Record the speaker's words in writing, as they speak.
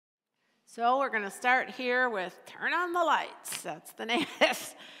So we're going to start here with Turn on the Lights. That's the name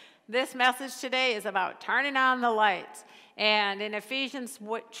of this message today is about turning on the lights. And in Ephesians,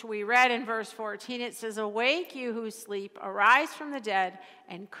 which we read in verse 14, it says, "Awake, you who sleep, arise from the dead,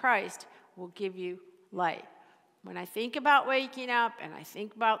 and Christ will give you light." When I think about waking up, and I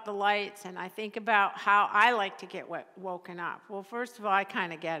think about the lights, and I think about how I like to get woken up. Well, first of all, I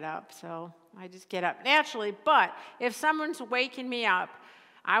kind of get up, so I just get up naturally. But if someone's waking me up,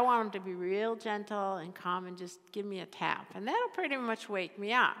 I want them to be real gentle and calm and just give me a tap. And that'll pretty much wake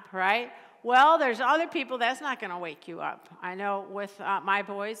me up, right? Well, there's other people that's not going to wake you up. I know with my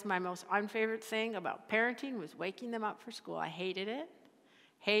boys, my most unfavorite thing about parenting was waking them up for school. I hated it.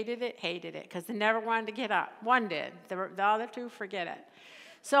 Hated it, because they never wanted to get up. One did. The other two, forget it.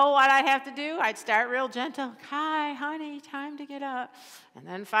 So what I'd have to do, I'd start real gentle. "Hi, honey, time to get up." And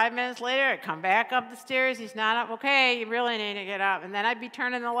then 5 minutes later, I'd come back up the stairs. "He's not up." "Okay, you really need to get up." And then I'd be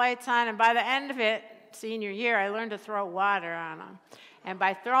turning the lights on. And by the end of it, senior year, I learned to throw water on them. And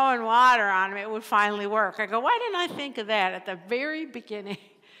by throwing water on them, it would finally work. I go, why didn't I think of that at the very beginning?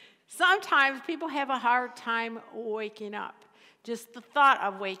 Sometimes people have a hard time waking up. Just the thought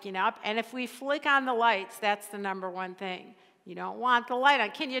of waking up. And if we flick on the lights, that's the number one thing. You don't want the light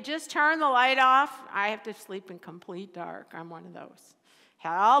on. Can you just turn the light off? I have to sleep in complete dark. I'm one of those.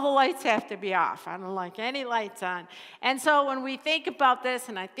 All the lights have to be off. I don't like any lights on. And so when we think about this,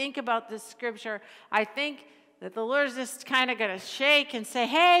 and I think about this scripture, I think that the Lord's just kind of going to shake and say,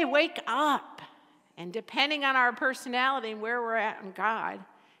 hey, wake up. And depending on our personality and where we're at in God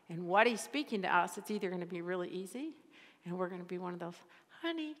and what he's speaking to us, it's either going to be really easy, and we're going to be one of those,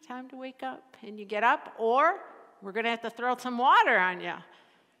 honey, time to wake up, and you get up, or we're going to have to throw some water on you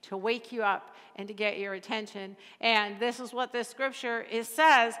to wake you up and to get your attention. And this is what this scripture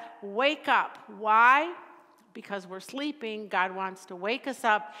says, wake up. Why? Because we're sleeping. God wants to wake us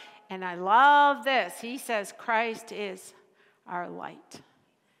up. And I love this. He says Christ is our light.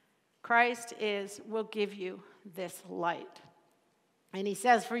 Christ will give you this light. And he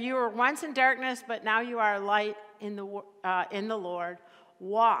says, for you were once in darkness, but now you are light in the Lord.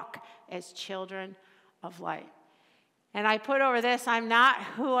 Walk as children of light. And I put over this, I'm not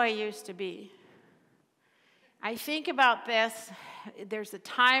who I used to be. I think about this. There's a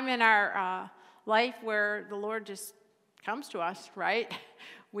time in our life where the Lord just comes to us, right?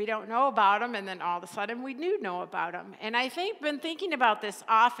 We don't know about him, and then all of a sudden we do know about him. And I been thinking about this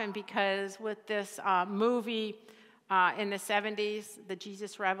often because with this movie in the 70s, the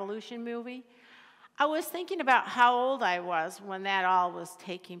Jesus Revolution movie, I was thinking about how old I was when that all was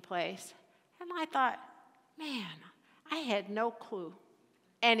taking place. And I thought, man, I had no clue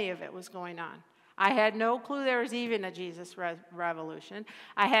any of it was going on. I had no clue there was even a Jesus Revolution.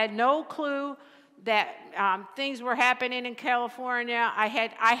 I had no clue that things were happening in California. I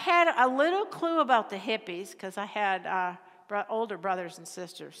had a little clue about the hippies because I had older brothers and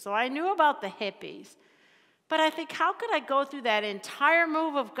sisters. So I knew about the hippies. But I think, how could I go through that entire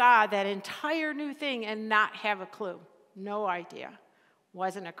move of God, that entire new thing, and not have a clue? No idea.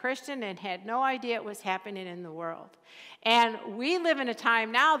 Wasn't a Christian and had no idea it was happening in the world. And we live in a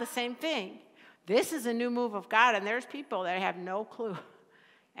time now, the same thing. This is a new move of God, and there's people that have no clue.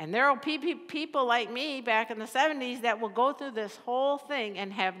 And there will be people like me back in the 70s that will go through this whole thing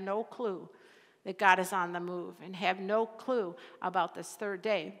and have no clue that God is on the move and have no clue about this third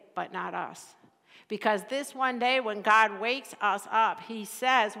day, but not us. Because this one day when God wakes us up, he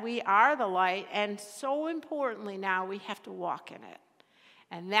says we are the light, and so importantly now we have to walk in it.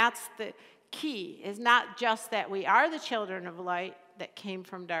 And that's the key, is not just that we are the children of light that came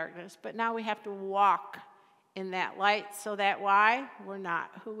from darkness, but now we have to walk in that light so that why? We're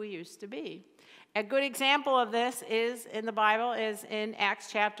not who we used to be. A good example of this is in the Bible is in Acts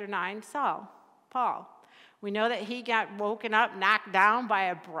chapter 9, Paul. We know that he got woken up, knocked down by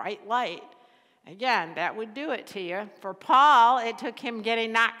a bright light. Again, that would do it to you. For Paul, it took him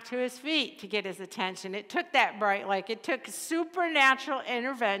getting knocked to his feet to get his attention. It took that bright light. It took supernatural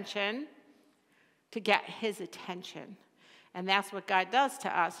intervention to get his attention. And that's what God does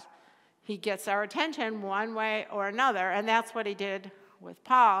to us. He gets our attention one way or another, and that's what he did with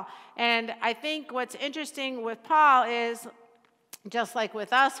Paul. And I think what's interesting with Paul is, just like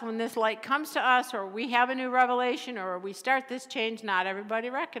with us, when this light comes to us, or we have a new revelation, or we start this change, not everybody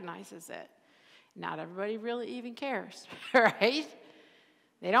recognizes it. Not everybody really even cares, right?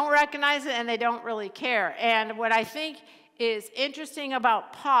 They don't recognize it, and they don't really care. And what I think is interesting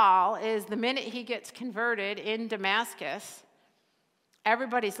about Paul is the minute he gets converted in Damascus,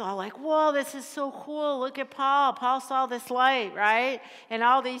 everybody's all like, whoa, this is so cool. Look at Paul. Paul saw this light, right? And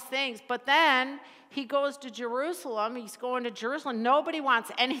all these things. But then he goes to Jerusalem. He's going to Jerusalem. Nobody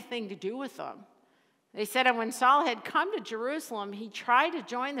wants anything to do with him. They said that when Saul had come to Jerusalem, he tried to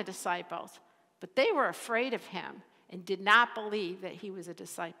join the disciples, but they were afraid of him and did not believe that he was a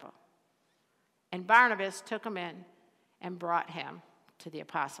disciple. And Barnabas took him in and brought him to the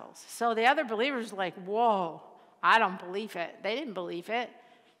apostles. So the other believers were like, whoa, I don't believe it. They didn't believe it.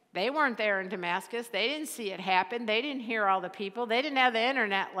 They weren't there in Damascus. They didn't see it happen. They didn't hear all the people. They didn't have the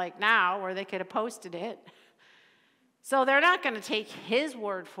internet like now where they could have posted it. So they're not going to take his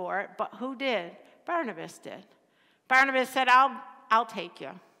word for it, but who did? Barnabas did. Barnabas said, I'll take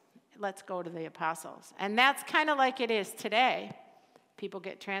you. Let's go to the apostles. And that's kind of like it is today. People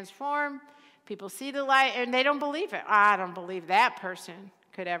get transformed. People see the light, and they don't believe it. I don't believe that person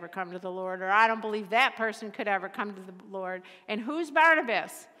could ever come to the Lord, or I don't believe that person could ever come to the Lord. And who's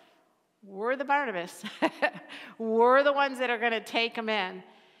Barnabas? We're the Barnabas. We're the ones that are going to take them in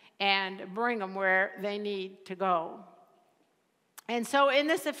and bring them where they need to go. And so in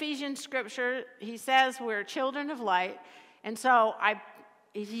this Ephesians scripture, he says we're children of light. And so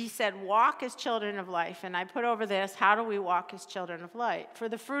he said, walk as children of life. And I put over this, how do we walk as children of light? For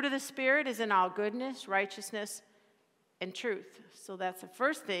the fruit of the Spirit is in all goodness, righteousness, and truth. So that's the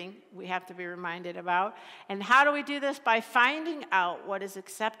first thing we have to be reminded about. And how do we do this? By finding out what is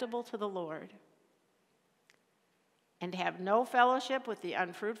acceptable to the Lord. And have no fellowship with the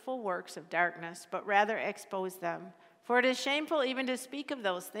unfruitful works of darkness, but rather expose them. For it is shameful even to speak of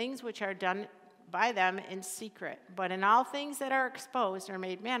those things which are done by them in secret. But in all things that are exposed are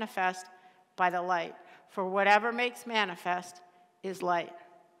made manifest by the light. For whatever makes manifest is light.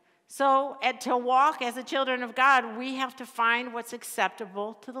 So to walk as the children of God, we have to find what's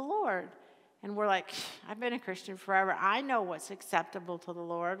acceptable to the Lord. And we're like, I've been a Christian forever. I know what's acceptable to the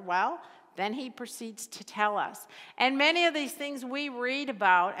Lord. Well, then he proceeds to tell us. And many of these things we read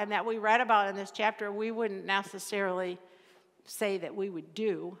about and that we read about in this chapter, we wouldn't necessarily say that we would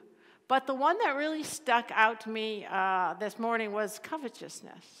do. But the one that really stuck out to me this morning was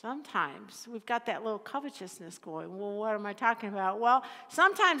covetousness. Sometimes we've got that little covetousness going. Well, what am I talking about? Well,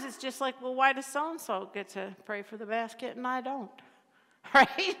 sometimes it's just like, well, why does so-and-so get to pray for the basket and I don't?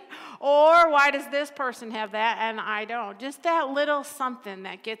 Right? Or why does this person have that and I don't? Just that little something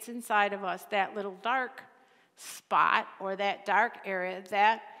that gets inside of us, that little dark spot or that dark area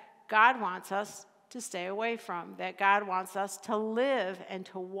that God wants us to stay away from, that God wants us to live and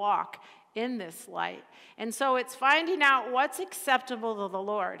to walk in this light. And so it's finding out what's acceptable to the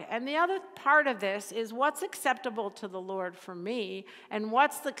Lord. And the other part of this is what's acceptable to the Lord for me and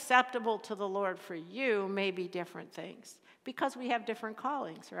what's acceptable to the Lord for you may be different things. Because we have different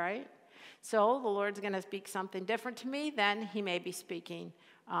callings, right? So the Lord's going to speak something different to me than he may be speaking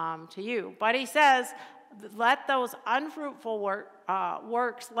to you. But he says, let those unfruitful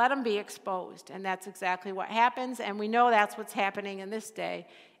works, let them be exposed. And that's exactly what happens. And we know that's what's happening in this day,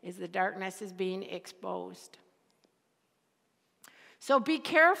 is the darkness is being exposed. So be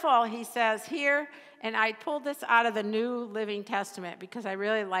careful, he says here. And I pulled this out of the New Living Testament because I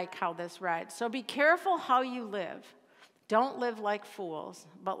really like how this read. So be careful how you live. Don't live like fools,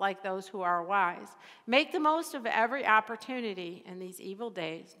 but like those who are wise. Make the most of every opportunity in these evil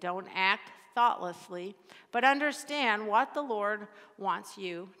days. Don't act thoughtlessly, but understand what the Lord wants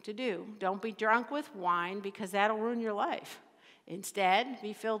you to do. Don't be drunk with wine because that'll ruin your life. Instead,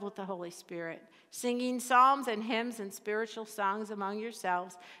 be filled with the Holy Spirit, singing psalms and hymns and spiritual songs among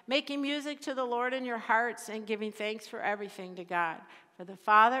yourselves, making music to the Lord in your hearts and giving thanks for everything to God, for the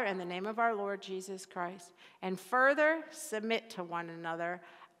Father, in the name of our Lord Jesus Christ. And further, submit to one another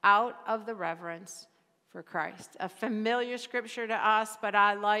out of the reverence for Christ. A familiar scripture to us, but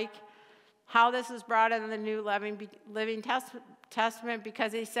I like how this is brought in the New Living Testament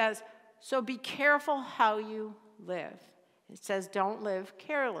because he says, so be careful how you live. It says don't live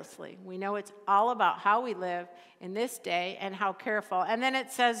carelessly. We know it's all about how we live in this day and how careful. And then it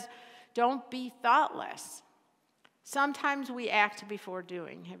says don't be thoughtless. Sometimes we act before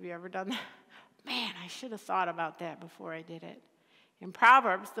doing. Have you ever done that? Man, I should have thought about that before I did it. In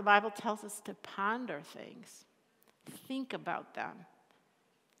Proverbs, the Bible tells us to ponder things. Think about them.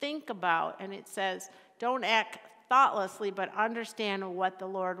 Think about, and it says, don't act thoughtlessly, but understand what the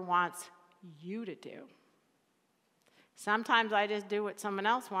Lord wants you to do. Sometimes I just do what someone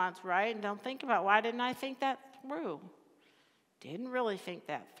else wants, right? And don't think about, why didn't I think that through? Didn't really think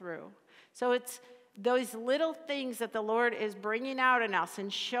that through. So it's those little things that the Lord is bringing out in us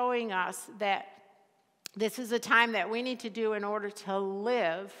and showing us that this is a time that we need to do in order to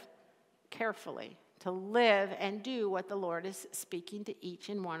live carefully, to live and do what the Lord is speaking to each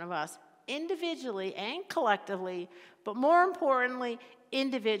and one of us individually and collectively, but more importantly,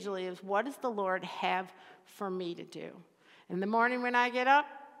 individually, is what does the Lord have for me to do? In the morning when I get up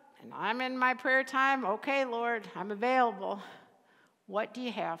and I'm in my prayer time, okay, Lord, I'm available. What do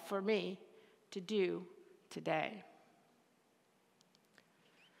you have for me to do today?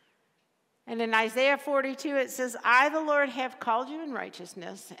 And in Isaiah 42, it says, I, the Lord, have called you in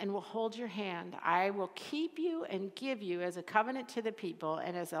righteousness and will hold your hand. I will keep you and give you as a covenant to the people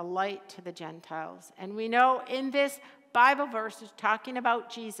and as a light to the Gentiles. And we know in this Bible verse is talking about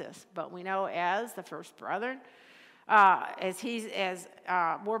Jesus, but we know as the first brethren, as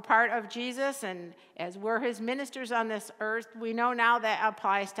we're part of Jesus and as we're his ministers on this earth, we know now that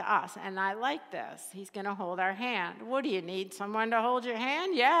applies to us. And I like this. He's going to hold our hand. What do you need? Someone to hold your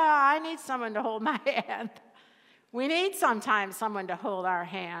hand? Yeah, I need someone to hold my hand. We need sometimes someone to hold our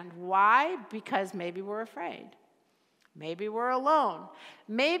hand. Why? Because maybe we're afraid. Maybe we're alone.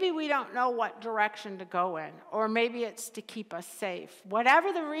 Maybe we don't know what direction to go in, or maybe it's to keep us safe.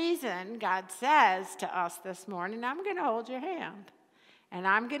 Whatever the reason, God says to us this morning, I'm going to hold your hand, and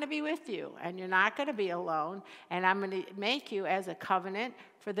I'm going to be with you, and you're not going to be alone, and I'm going to make you as a covenant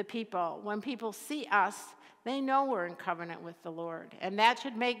for the people. When people see us, they know we're in covenant with the Lord, and that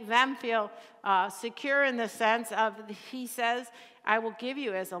should make them feel secure in the sense of, he says, I will give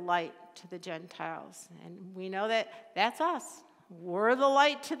you as a light to the Gentiles. And we know that that's us. We're the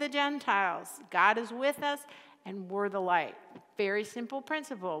light to the Gentiles. God is with us, and we're the light. Very simple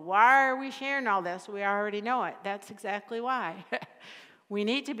principle. Why are we sharing all this? We already know it. That's exactly why. We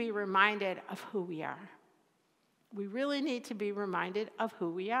need to be reminded of who we are. We really need to be reminded of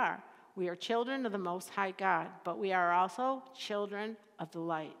who we are. We are children of the Most High God, but we are also children of the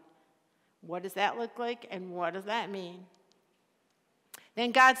light. What does that look like, and what does that mean?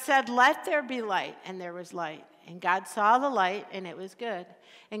 Then God said, let there be light, and there was light. And God saw the light, and it was good.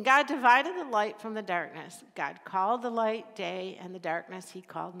 And God divided the light from the darkness. God called the light day, and the darkness he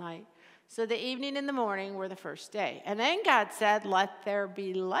called night. So the evening and the morning were the first day. And then God said, let there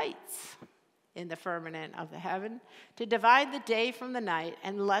be lights in the firmament of the heaven to divide the day from the night,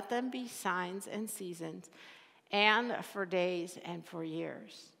 and let them be signs and seasons, and for days and for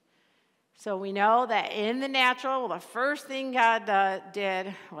years. So we know that in the natural, the first thing God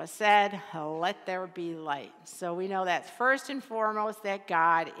did was said, let there be light. So we know that's first and foremost that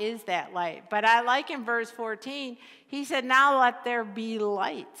God is that light. But I like in verse 14, he said, now let there be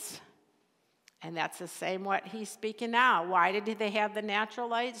lights. And that's the same what he's speaking now. Why did they have the natural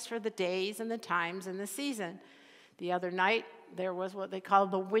lights? For the days and the times and the season. The other night, there was what they call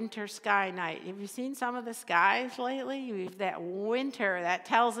the winter sky night. Have you seen some of the skies lately? That winter, that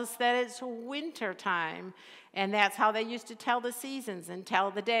tells us that it's winter time. And that's how they used to tell the seasons and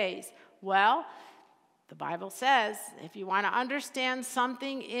tell the days. Well, the Bible says if you want to understand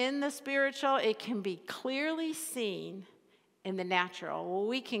something in the spiritual, it can be clearly seen in the natural. Well,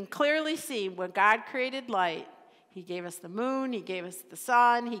 we can clearly see when God created light, he gave us the moon, he gave us the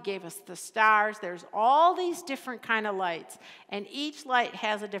sun, he gave us the stars. There's all these different kind of lights, and each light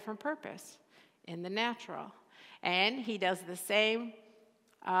has a different purpose in the natural. And he does the same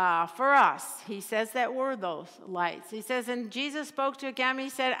for us. He says that we're those lights. He says, and Jesus spoke to him, he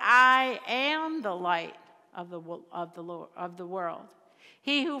said, I am the light of the world.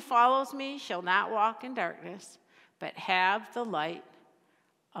 He who follows me shall not walk in darkness, but have the light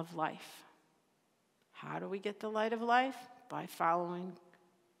of life. How do we get the light of life? By following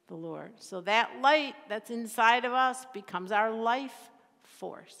the Lord. So that light that's inside of us becomes our life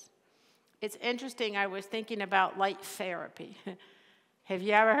force. It's interesting, I was thinking about light therapy. Have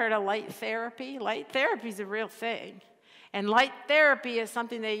you ever heard of light therapy? Light therapy is a real thing. And light therapy is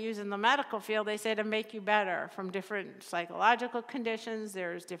something they use in the medical field, they say, to make you better from different psychological conditions.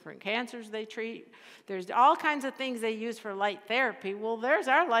 There's different cancers they treat. There's all kinds of things they use for light therapy. Well, there's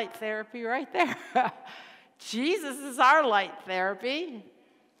our light therapy right there. Jesus is our light therapy.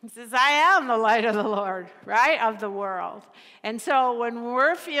 He says, I am the light of the Lord, right, of the world. And so when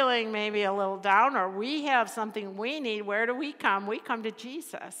we're feeling maybe a little down or we have something we need, where do we come? We come to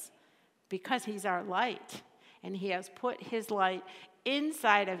Jesus because he's our light. And he has put his light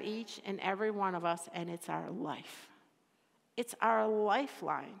inside of each and every one of us, and it's our life. It's our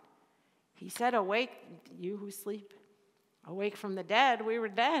lifeline. He said, awake, you who sleep. Awake from the dead, we were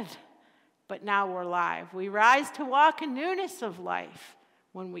dead, but now we're alive. We rise to walk in newness of life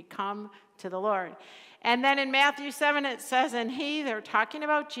when we come to the Lord. And then in Matthew 7 it says, and he, they're talking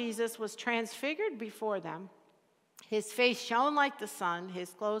about Jesus, was transfigured before them. His face shone like the sun. His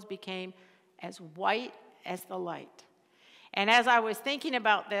clothes became as white as the light. And as I was thinking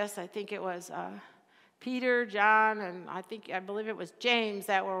about this, I think it was Peter, John, and I believe it was James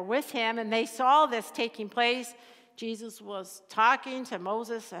that were with him, and they saw this taking place. Jesus was talking to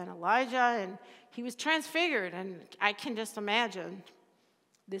Moses and Elijah, and he was transfigured, and I can just imagine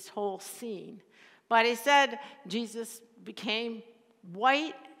this whole scene. But he said Jesus became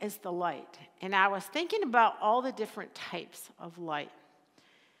white as the light, and I was thinking about all the different types of light.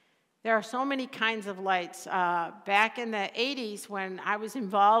 There are so many kinds of lights. Back in the 80s, when I was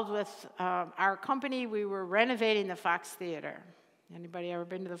involved with our company, we were renovating the Fox Theater. Anybody ever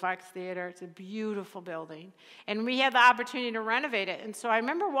been to the Fox Theater? It's a beautiful building. And we had the opportunity to renovate it. And so I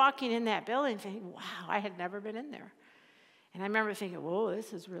remember walking in that building thinking, wow, I had never been in there. And I remember thinking, whoa,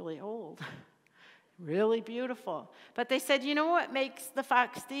 this is really old. Really beautiful. But they said, you know what makes the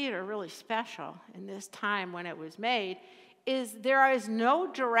Fox Theater really special in this time when it was made is there is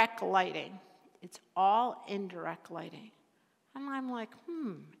no direct lighting. It's all indirect lighting. And I'm like,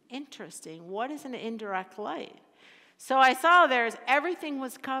 interesting. What is an indirect light? So I saw everything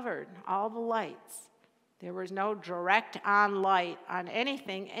was covered, all the lights. There was no direct on light on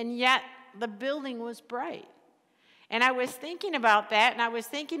anything, and yet the building was bright. And I was thinking about that, and I was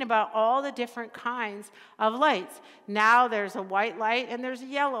thinking about all the different kinds of lights. Now there's a white light and there's a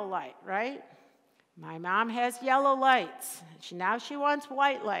yellow light, right? My mom has yellow lights. Now she wants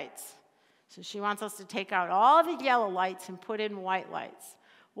white lights. So she wants us to take out all the yellow lights and put in white lights.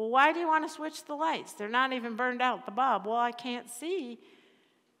 Well, why do you want to switch the lights? They're not even burned out, the bulb. Well, I can't see.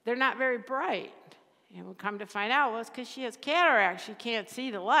 They're not very bright. And we'll come to find out, well, it's because she has cataracts. She can't see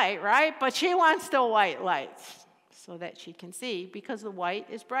the light, right? But she wants the white lights so that she can see because the white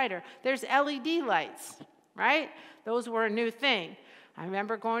is brighter. There's LED lights, right? Those were a new thing. I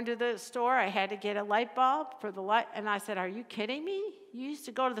remember going to the store. I had to get a light bulb for the light. And I said, are you kidding me? You used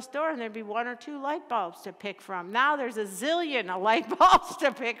to go to the store and there'd be 1 or 2 light bulbs to pick from. Now there's a zillion of light bulbs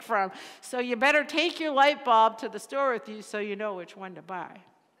to pick from. So you better take your light bulb to the store with you so you know which one to buy.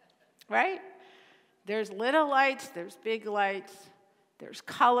 Right? There's little lights. There's big lights. There's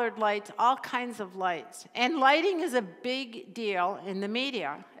colored lights, all kinds of lights. And lighting is a big deal in the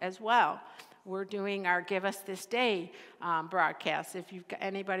media as well. We're doing our Give Us This Day broadcasts, if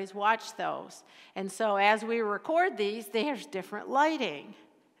anybody's watched those. And so as we record these, there's different lighting.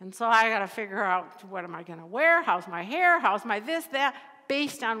 And so I got to figure out, what am I going to wear? How's my hair? How's my this, that?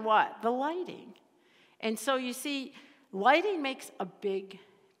 Based on what? The lighting. And so you see, lighting makes a big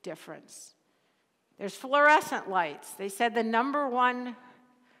difference. There's fluorescent lights. They said the number one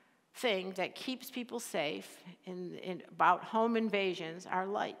thing that keeps people safe about home invasions are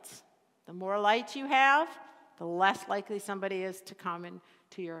lights. The more lights you have, the less likely somebody is to come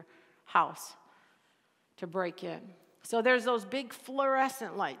into your house to break in. So there's those big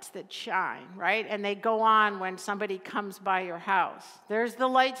fluorescent lights that shine, right? And they go on when somebody comes by your house. There's the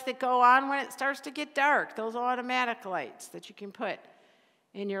lights that go on when it starts to get dark, those automatic lights that you can put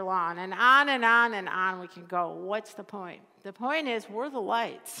in your lawn. And on and on and on we can go. What's the point? The point is we're the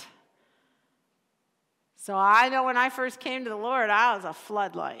lights. So I know when I first came to the Lord, I was a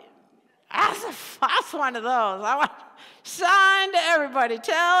floodlight. I was one of those. I want to shine to everybody,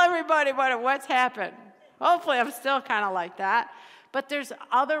 tell everybody what's happened. Hopefully I'm still kind of like that. But there's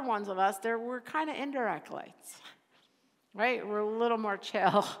other ones of us, we're kind of indirect lights, right? We're a little more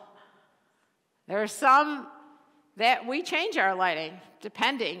chill. There are some that we change our lighting,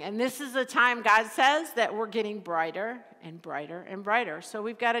 depending. And this is a time, God says, that we're getting brighter and brighter and brighter. So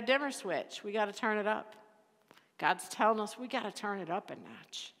we've got a dimmer switch. We got to turn it up. God's telling us we got to turn it up a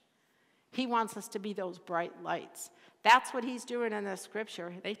notch. He wants us to be those bright lights. That's what he's doing in the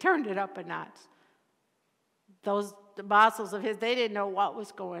scripture. They turned it up a notch. Those apostles of his, they didn't know what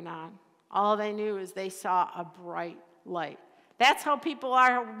was going on. All they knew is they saw a bright light. That's how people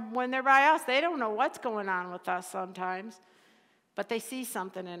are when they're by us. They don't know what's going on with us sometimes, but they see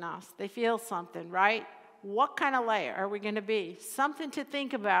something in us. They feel something, right? What kind of light are we going to be? Something to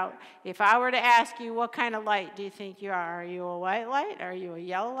think about. If I were to ask you, what kind of light do you think you are? Are you a white light? Are you a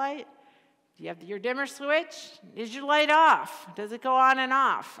yellow light? Do you have your dimmer switch? Is your light off? Does it go on and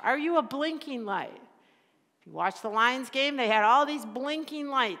off? Are you a blinking light? If you watch the Lions game, they had all these blinking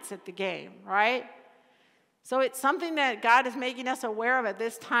lights at the game, right? So it's something that God is making us aware of at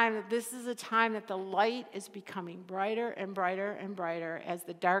this time, that this is a time that the light is becoming brighter and brighter and brighter as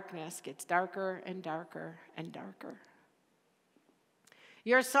the darkness gets darker and darker and darker.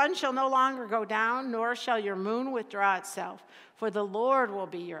 Your sun shall no longer go down, nor shall your moon withdraw itself, for the Lord will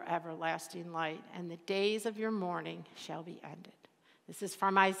be your everlasting light, and the days of your mourning shall be ended. This is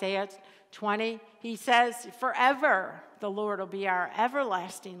from Isaiah 20. He says, forever the Lord will be our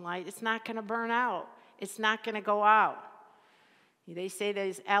everlasting light. It's not going to burn out. It's not going to go out. They say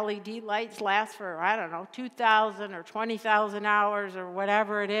these LED lights last for, I don't know, 2,000 or 20,000 hours or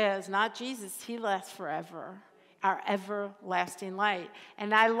whatever it is. Not Jesus. He lasts forever, our everlasting light.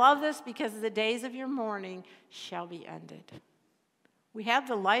 And I love this because the days of your mourning shall be ended. We have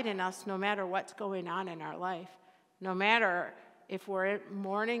the light in us no matter what's going on in our life. No matter if we're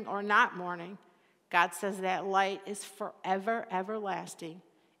mourning or not mourning, God says that light is forever, everlasting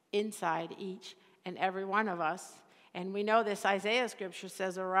inside each and every one of us. And we know this Isaiah scripture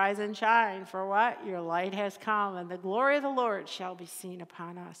says, arise and shine, for what? Your light has come, and the glory of the Lord shall be seen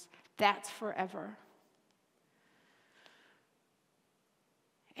upon us. That's forever.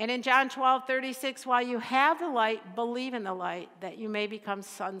 And in John 12:36, while you have the light, believe in the light, that you may become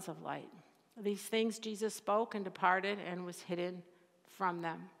sons of light. These things Jesus spoke and departed and was hidden from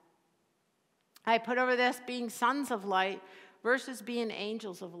them. I put over this being sons of light versus being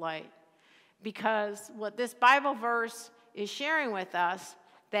angels of light. Because what this Bible verse is sharing with us,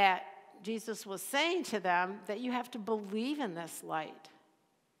 that Jesus was saying to them, that you have to believe in this light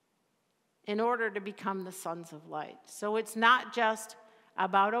in order to become the sons of light. So it's not just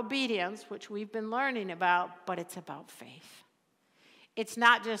about obedience, which we've been learning about, but it's about faith. It's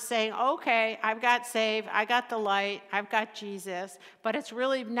not just saying, okay, I've got saved, I got the light, I've got Jesus, but it's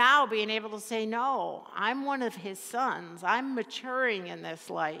really now being able to say, no, I'm one of his sons. I'm maturing in this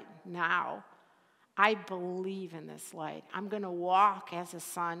light now. I believe in this light. I'm going to walk as a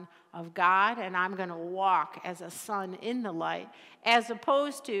son of God, and I'm going to walk as a son in the light, as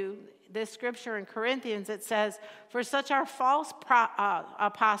opposed to this scripture in Corinthians. It says, for such are false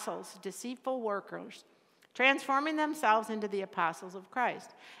apostles, deceitful workers, transforming themselves into the apostles of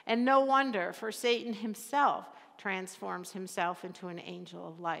Christ. And no wonder, for Satan himself transforms himself into an angel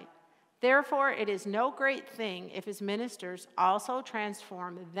of light. Therefore, it is no great thing if his ministers also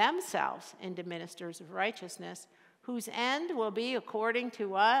transform themselves into ministers of righteousness, whose end will be according to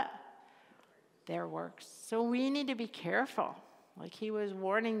what? Their works. So we need to be careful, like he was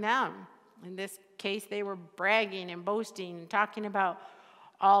warning them. In this case, they were bragging and boasting and talking about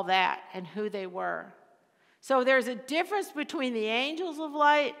all that and who they were. So there's a difference between the angels of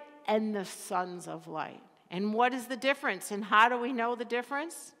light and the sons of light. And what is the difference? And how do we know the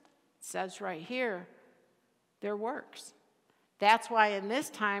difference? It says right here, their works. That's why in this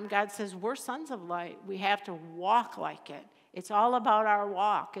time, God says we're sons of light. We have to walk like it. It's all about our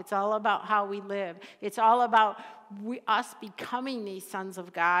walk. It's all about how we live. It's all about us becoming these sons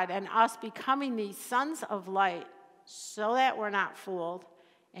of God and us becoming these sons of light so that we're not fooled,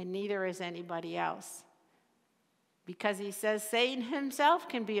 and neither is anybody else. Because he says Satan himself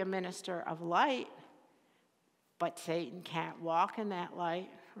can be a minister of light, but Satan can't walk in that light,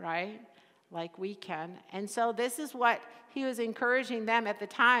 right? Like we can. And so this is what he was encouraging them at the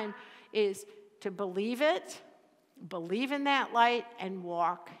time, is to believe it, believe in that light, and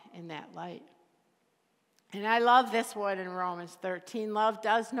walk in that light. And I love this one in Romans 13. Love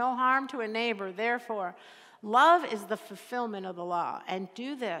does no harm to a neighbor. Therefore, love is the fulfillment of the law. And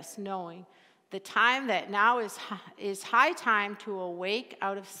do this knowing the time that now is high time to awake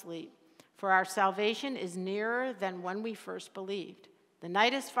out of sleep. For our salvation is nearer than when we first believed. The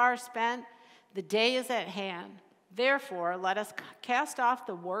night is far spent, the day is at hand. Therefore, let us cast off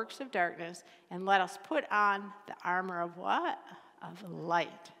the works of darkness, and let us put on the armor of what? Of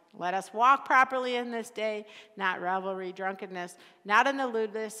light. Let us walk properly in this day, not revelry, drunkenness, not in the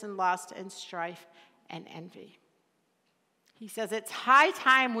lewdness and lust and strife and envy. He says it's high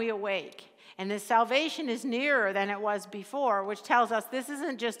time we awake. And this salvation is nearer than it was before, which tells us this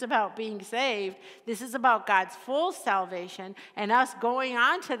isn't just about being saved. This is about God's full salvation and us going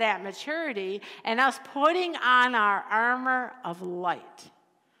on to that maturity and us putting on our armor of light.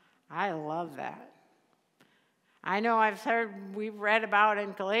 I love that. I know we've read about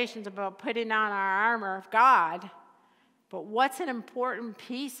in Galatians about putting on our armor of God, but what's an important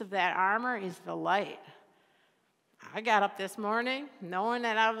piece of that armor is the light. I got up this morning knowing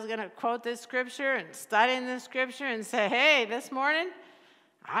that I was going to quote this scripture and studying this scripture and say, hey, this morning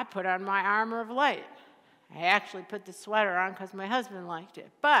I put on my armor of light. I actually put the sweater on because my husband liked it.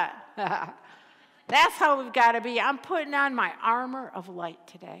 But that's how we've got to be. I'm putting on my armor of light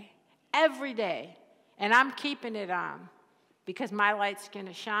today, every day. And I'm keeping it on because my light's going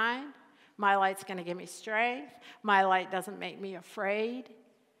to shine. My light's going to give me strength. My light doesn't make me afraid.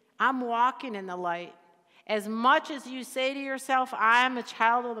 I'm walking in the light. As much as you say to yourself, I'm a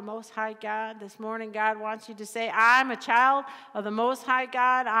child of the Most High God, this morning God wants you to say, I'm a child of the Most High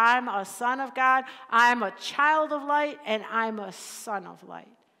God, I'm a son of God, I'm a child of light, and I'm a son of light.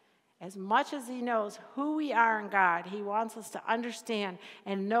 As much as he knows who we are in God, he wants us to understand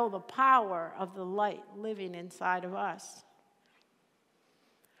and know the power of the light living inside of us.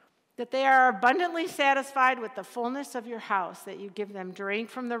 that they are abundantly satisfied with the fullness of your house, that you give them drink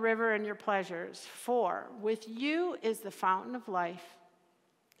from the river and your pleasures. For with you is the fountain of life.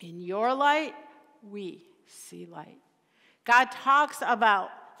 In your light, we see light. God talks about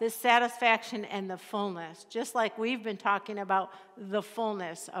this satisfaction and the fullness, just like we've been talking about the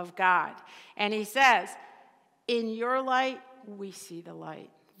fullness of God. And he says, in your light, we see the light.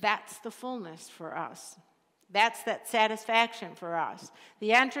 That's the fullness for us. That's that satisfaction for us.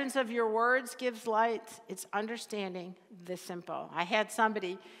 The entrance of your words gives light. It's understanding the simple. I had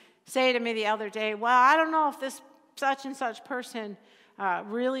somebody say to me the other day, well, I don't know if this such and such person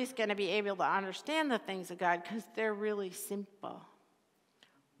really is going to be able to understand the things of God because they're really simple.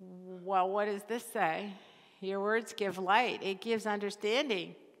 Well, what does this say? Your words give light. It gives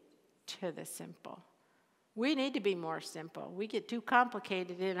understanding to the simple. We need to be more simple. We get too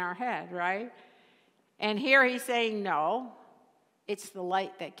complicated in our head, right? And here he's saying, no, it's the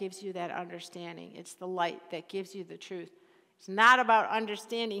light that gives you that understanding. It's the light that gives you the truth. It's not about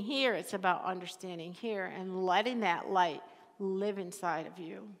understanding here. It's about understanding here and letting that light live inside of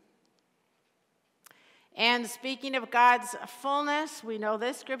you. And speaking of God's fullness, we know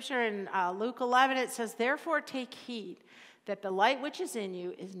this scripture in Luke 11. It says, therefore take heed that the light which is in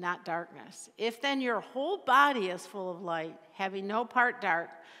you is not darkness. If then your whole body is full of light, having no part dark,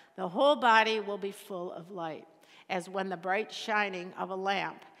 the whole body will be full of light, as when the bright shining of a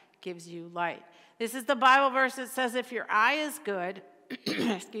lamp gives you light. This is the Bible verse that says if your eye is good,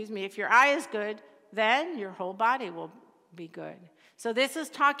 if your eye is good, then your whole body will be good. So this is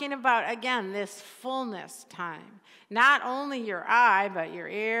talking about, again, this fullness time. Not only your eye, but your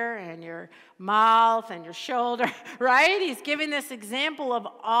ear and your mouth and your shoulder, right? He's giving this example of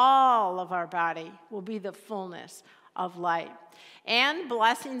all of our body will be the fullness of light. And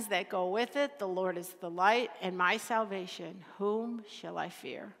blessings that go with it. The Lord is the light and my salvation. Whom shall I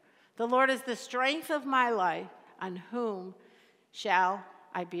fear? The Lord is the strength of my life. On whom shall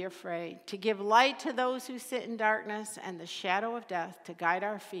I be afraid? To give light to those who sit in darkness and the shadow of death, to guide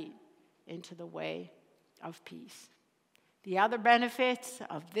our feet into the way of peace. The other benefits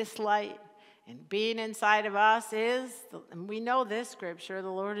of this light and being inside of us is, and we know this scripture, the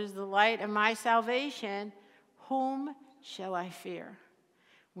Lord is the light of my salvation. Whom shall I fear?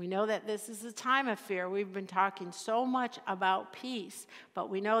 We know that this is a time of fear. We've been talking so much about peace, but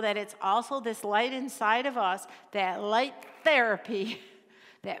we know that it's also this light inside of us, that light therapy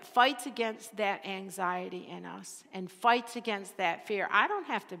that fights against that anxiety in us and fights against that fear. I don't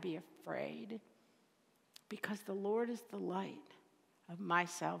have to be afraid because the Lord is the light of my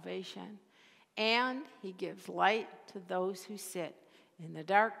salvation. And he gives light to those who sit in the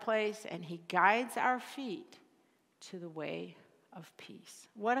dark place, and he guides our feet to the way of peace.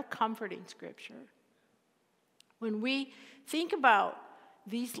 What a comforting scripture. When we think about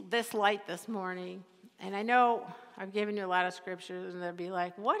this light this morning, and I know I've given you a lot of scriptures, and they'll be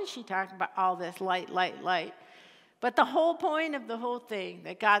like, what is she talking about, all this light, light, light? But the whole point of the whole thing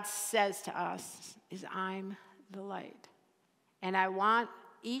that God says to us is, I'm the light. And I want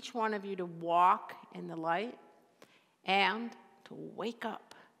each one of you to walk in the light and to wake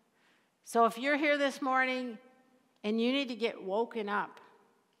up. So if you're here this morning and you need to get woken up,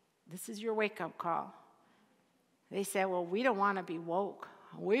 this is your wake-up call. They say, well, we don't want to be woke.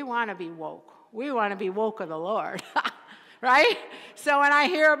 We want to be woke. We want to be woke of the Lord, right? So when I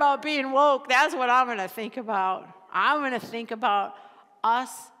hear about being woke, that's what I'm going to think about. I'm going to think about us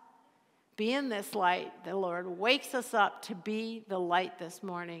being this light. The Lord wakes us up to be the light this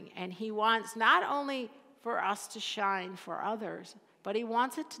morning, and he wants not only for us to shine for others, but he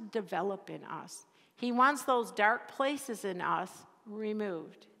wants it to develop in us. He wants those dark places in us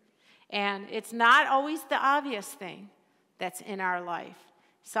removed. And it's not always the obvious thing that's in our life.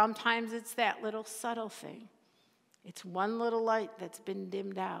 Sometimes it's that little subtle thing. It's one little light that's been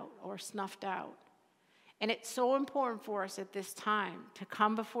dimmed out or snuffed out. And it's so important for us at this time to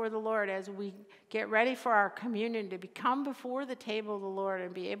come before the Lord as we get ready for our communion, to come before the table of the Lord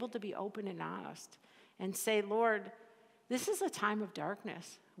and be able to be open and honest and say, Lord, this is a time of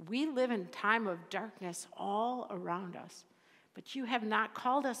darkness. We live in a time of darkness all around us. But you have not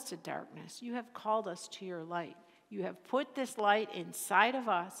called us to darkness. You have called us to your light. You have put this light inside of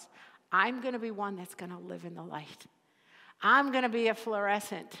us. I'm going to be one that's going to live in the light. I'm going to be a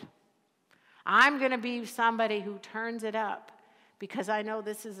fluorescent. I'm going to be somebody who turns it up, because I know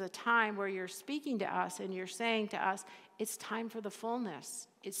this is a time where you're speaking to us and you're saying to us, it's time for the fullness.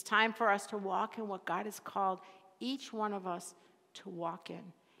 It's time for us to walk in what God has called each one of us to walk in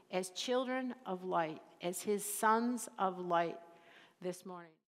as children of light, as his sons of light this morning.